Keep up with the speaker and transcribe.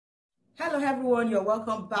Hello everyone, you're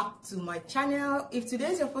welcome back to my channel. If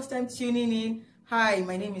today is your first time tuning in, hi,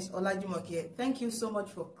 my name is Olajumoke. Thank you so much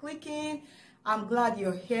for clicking. I'm glad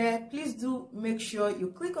you're here. Please do make sure you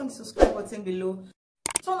click on the subscribe button below.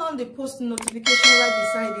 Turn on the post notification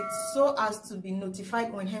right beside it so as to be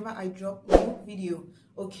notified whenever I drop a new video.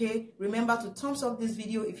 Okay, remember to thumbs up this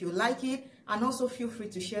video if you like it, and also feel free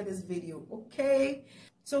to share this video. Okay,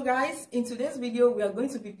 so guys, in today's video we are going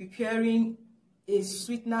to be preparing a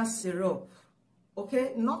sweetener syrup.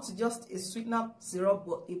 Okay, not just a sweetener syrup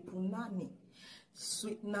but a Punnani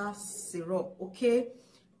sweetener syrup. Okay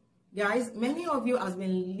guys, many of you has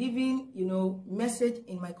been leaving message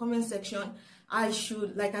in my comment section. I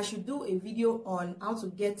should do a video on how to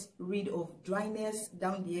get rid of dryness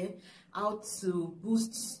down there, how to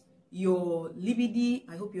boost your libido.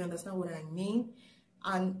 I hope you understand what I mean,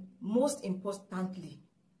 and most importantly,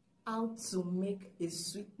 how to make a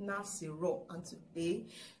sweetener syrup. And today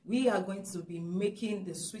we are going to be making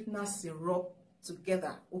the sweetener syrup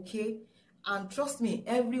together. Okay, and trust me,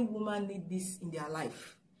 every woman needs this in their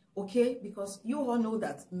life. Okay, because you all know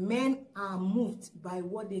that men are moved by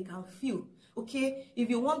what they can feel. Okay, if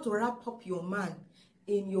you want to wrap up your man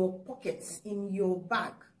in your pockets, in your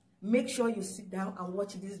bag, make sure you sit down and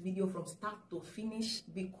watch this video from start to finish,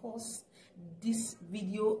 because this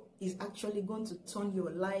video is actually going to turn your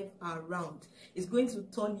life around. It's going to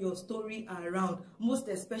turn your story around, most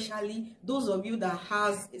especially those of you that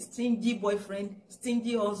has a stingy boyfriend,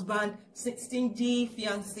 stingy husband, stingy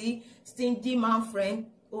fiancé, stingy man friend.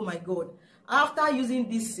 Oh my God, after using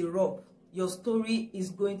this syrup, your story is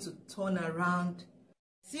going to turn around.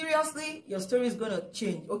 Seriously, your story is going to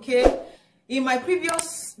change. Okay, in my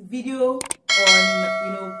previous video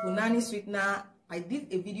on Punnani sweetener, I did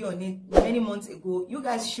a video on it many months ago. You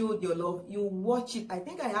guys showed your love. You watch it. I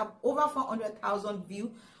think I have over 400,000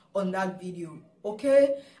 views on that video.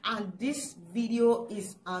 Okay, and this video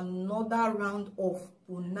is another round of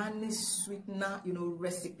Punnani sweetener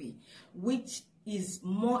recipe, which is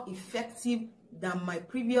more effective than my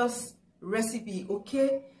previous recipe.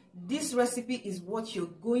 Okay, this recipe is what you're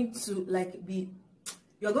going to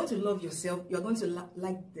you're going to love yourself. You're going to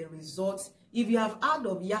like the results. If you have heard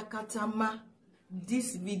of yakatama,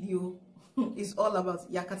 this video is all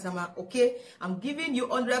about yakatama. Okay, I'm giving you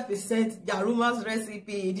 100% Jaruma's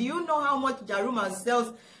recipe. Do you know how much Jaruma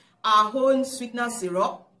sells our own sweetener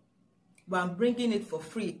syrup? But I'm bringing it for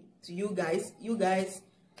free to you guys.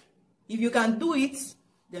 If you can do it,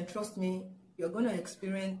 then trust me, you're going to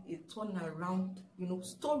experience a turnaround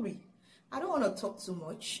story. I don't want to talk too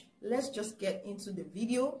much. Let's just get into the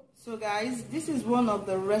video. So guys, this is one of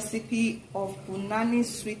the recipe of Punnani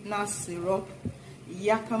sweetener syrup,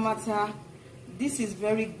 Kayanmata. This is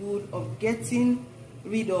very good of getting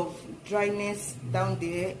rid of dryness down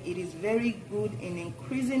there. It is very good in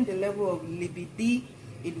increasing the level of libido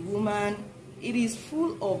in woman. It is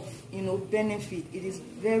full of benefit. It is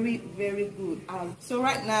very, very good. So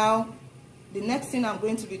right now, the next thing I'm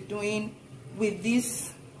going to be doing with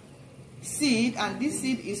this seed, and this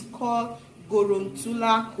seed is called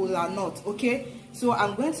Gorontula kola nut. Okay, so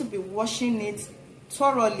I'm going to be washing it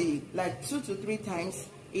thoroughly, like 2 to 3 times.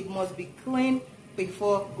 It must be clean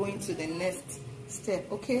before going to the next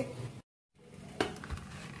step. Okay,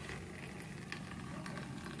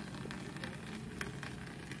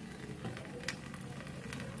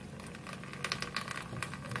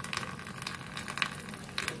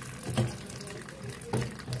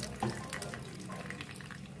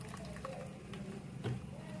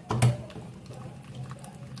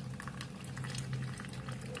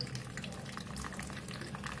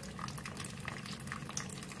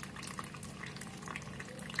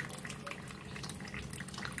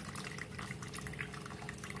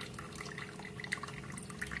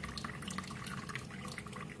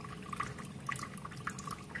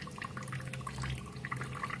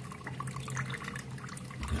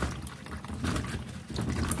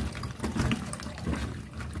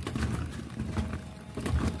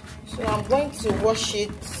 so I'm going to wash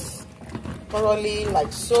it thoroughly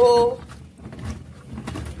like so.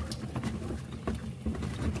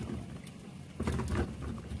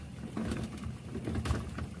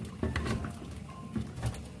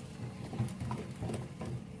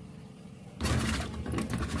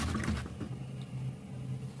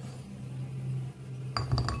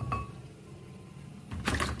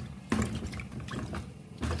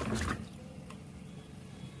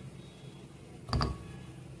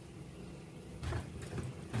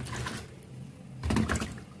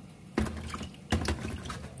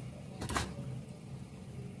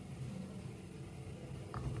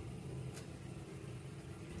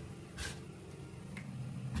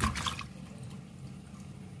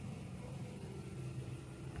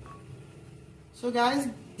 So guys,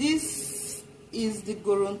 this is the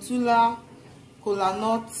Gorontula kola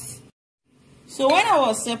nut. So when I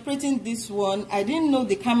was separating this one, I didn't know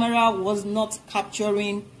the camera was not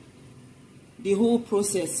capturing the whole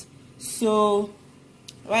process. So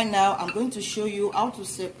right now I'm going to show you how to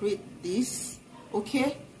separate this.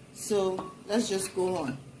 Okay, so let's just go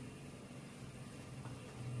on.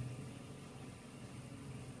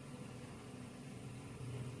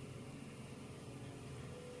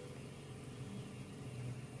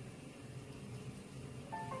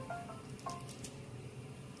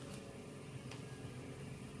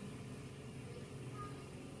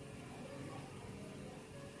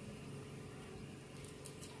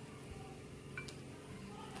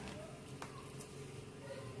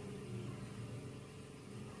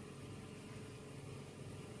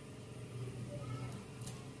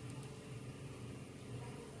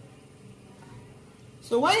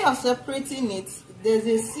 So when you are separating it, there's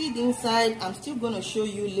a seed inside. I'm still going to show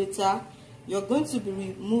you later. You're going to be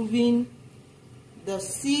removing the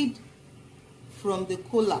seed from the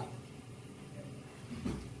kola.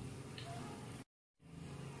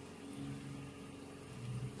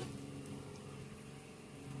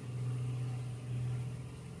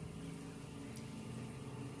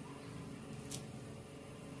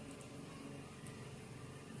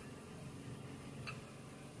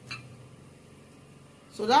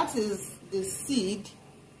 So that is the seed.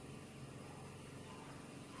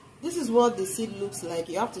 This is what the seed looks like.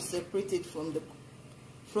 You have to separate it from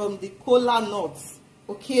the kola nuts.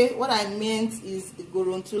 Okay, what I meant is the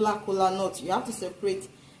Gorontula kola nut. You have to separate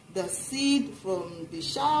the seed from the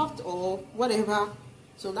shaft or whatever.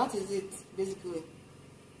 So that is it basically.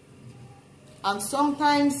 And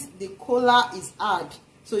sometimes the kola is hard,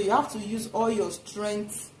 so you have to use all your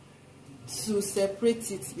strength to separate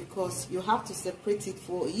it, because you have to separate it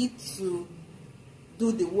for it to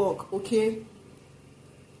do the work. Okay,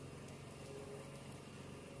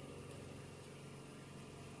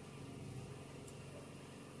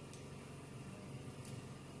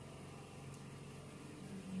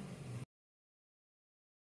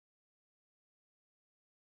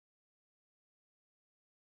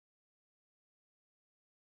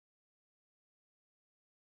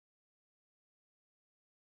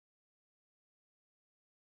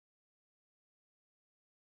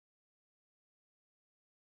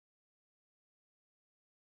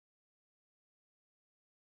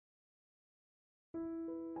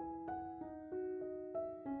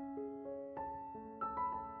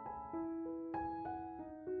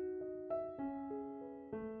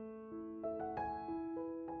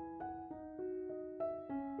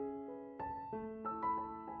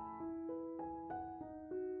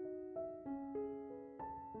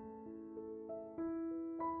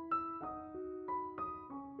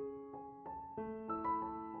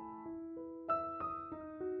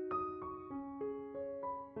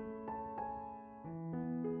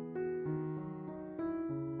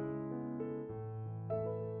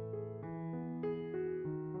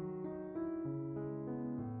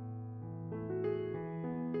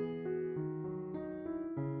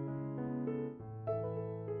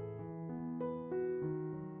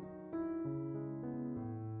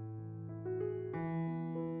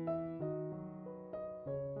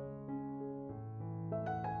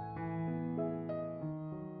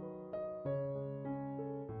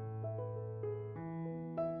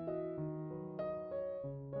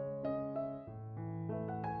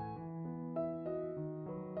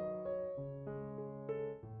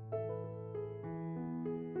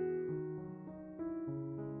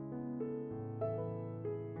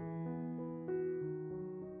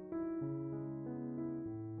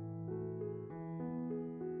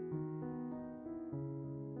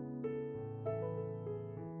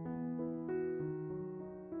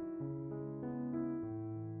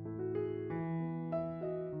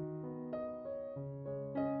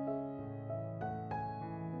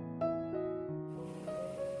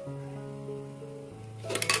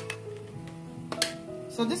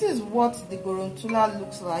 so this is what the Gorontula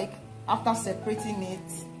looks like after separating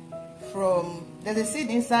it from, there's a seed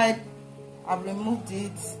inside. I've removed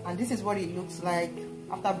it, and this is what it looks like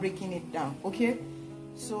after breaking it down. Okay,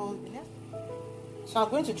 so I'm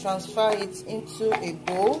going to transfer it into a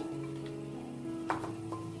bowl.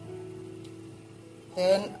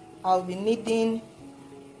 Then I'll be needing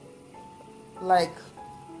like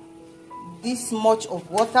this much of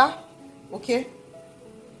water. Okay,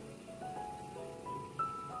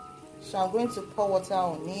 so I'm going to pour water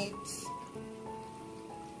on it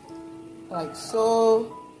like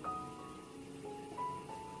so.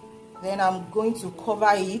 Then I'm going to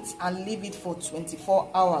cover it and leave it for 24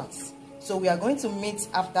 hours. So we are going to meet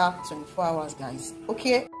after 24 hours, guys.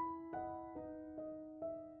 Okay.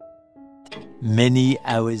 Many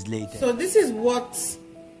hours later. So this is what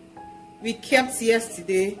we kept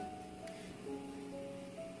yesterday.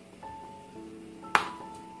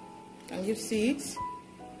 Can you see it?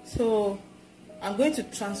 So I'm going to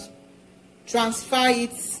transfer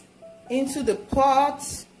it into the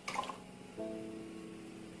pot.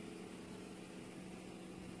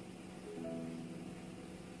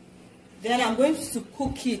 Then I'm going to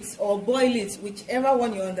cook it or boil it, whichever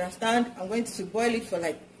one you understand. I'm going to boil it for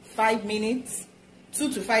like 5 minutes,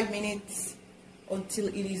 2 to 5 minutes, until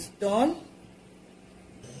it is done.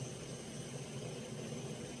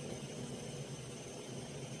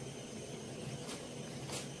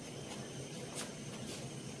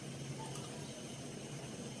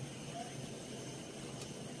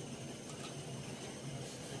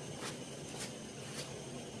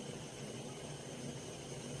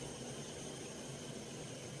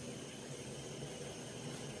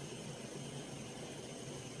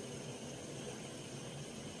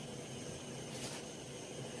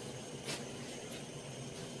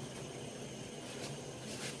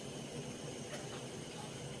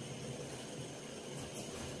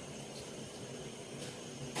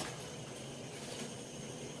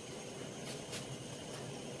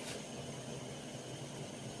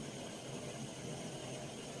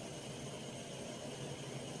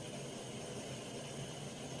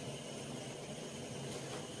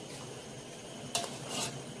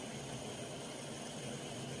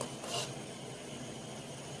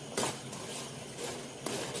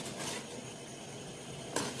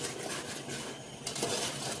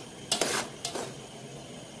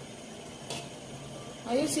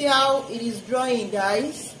 And you see how it is drying,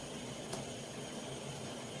 guys.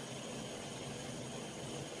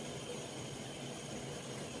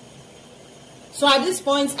 So at this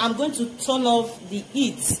point, I'm going to turn off the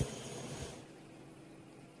heat.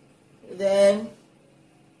 Then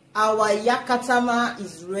our yakatama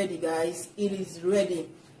is ready, guys. It is ready.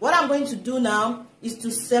 What I'm going to do now is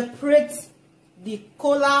to separate the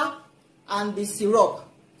cola and the syrup.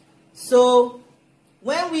 So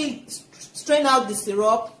when we strain out the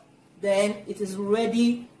syrup, then it is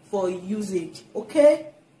ready for usage. Okay,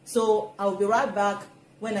 so I'll be right back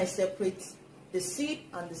when I separate the seed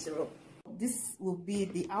and the syrup. This will be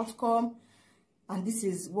the outcome, and this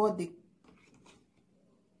is what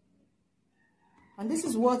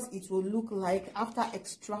it will look like after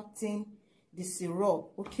extracting the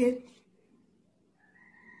syrup. Okay,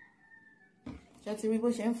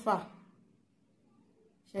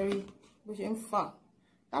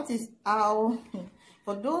 that is how,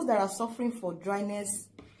 for those that are suffering for dryness,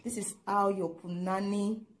 this is how your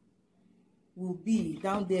punani will be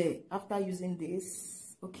down there after using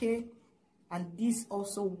this. Okay, and this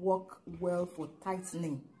also work well for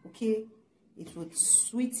tightening. Okay, it will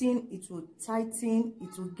sweeten, it will tighten,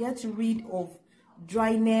 it will get rid of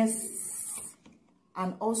dryness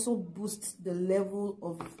and also boost the level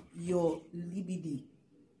of your libido.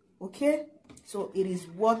 Okay, so it is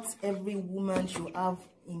what every woman should have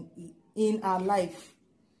in her life.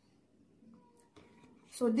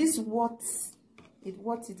 So this what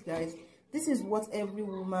it, guys. This is what every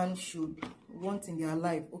woman should want in their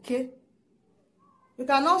life. Okay, you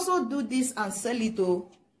can also do this and sell it.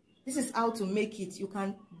 Oh, this is how to make it. You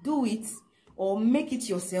can do it or make it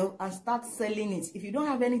yourself and start selling it. If you don't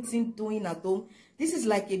have anything doing at home, this is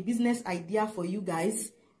like a business idea for you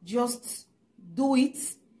guys. Just do it.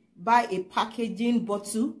 Buy a packaging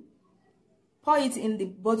bottle, pour it in the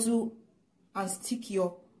bottle, and stick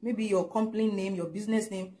maybe your company name, your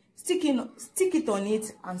business name, stick it on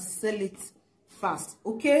it and sell it fast.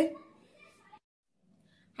 Okay,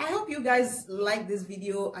 I hope you guys like this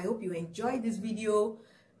video. I hope you enjoyed this video.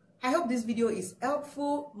 I hope this video is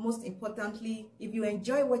helpful. Most importantly, if you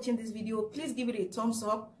enjoy watching this video, please give it a thumbs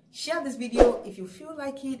up. Share this video if you feel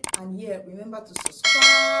like it, and remember to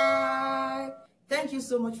subscribe. Thank you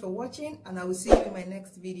so much for watching, and I will see you in my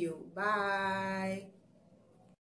next video. Bye.